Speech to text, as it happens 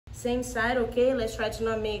Same side, okay? Let's try to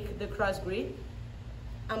not make the cross grip.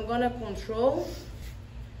 I'm gonna control.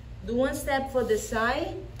 Do one step for the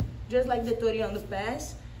side, just like the Tori on the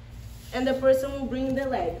pass. And the person will bring the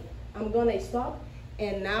leg. I'm gonna stop,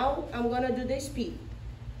 and now I'm gonna do the speed.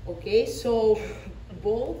 Okay, so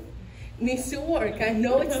both needs to work. I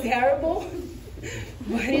know it's terrible,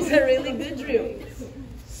 but it's a really good drill.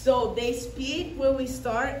 So the speed where we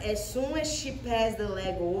start as soon as she passes the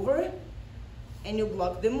leg over, and you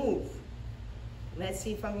block the move. Let's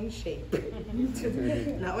see if I'm in shape.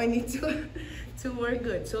 Now I need to work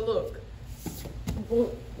good. So look. Boom.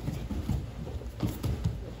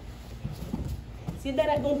 See that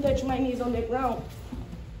I don't touch my knees on the ground?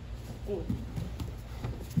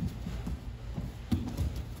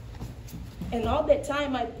 And all the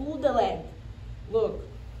time I pull the leg. Look,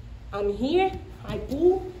 I'm here, I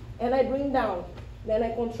pull, and I bring down. Then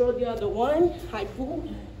I control the other one, I pull,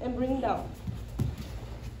 and bring down.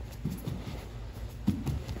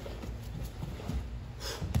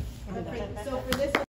 Perfect. So for this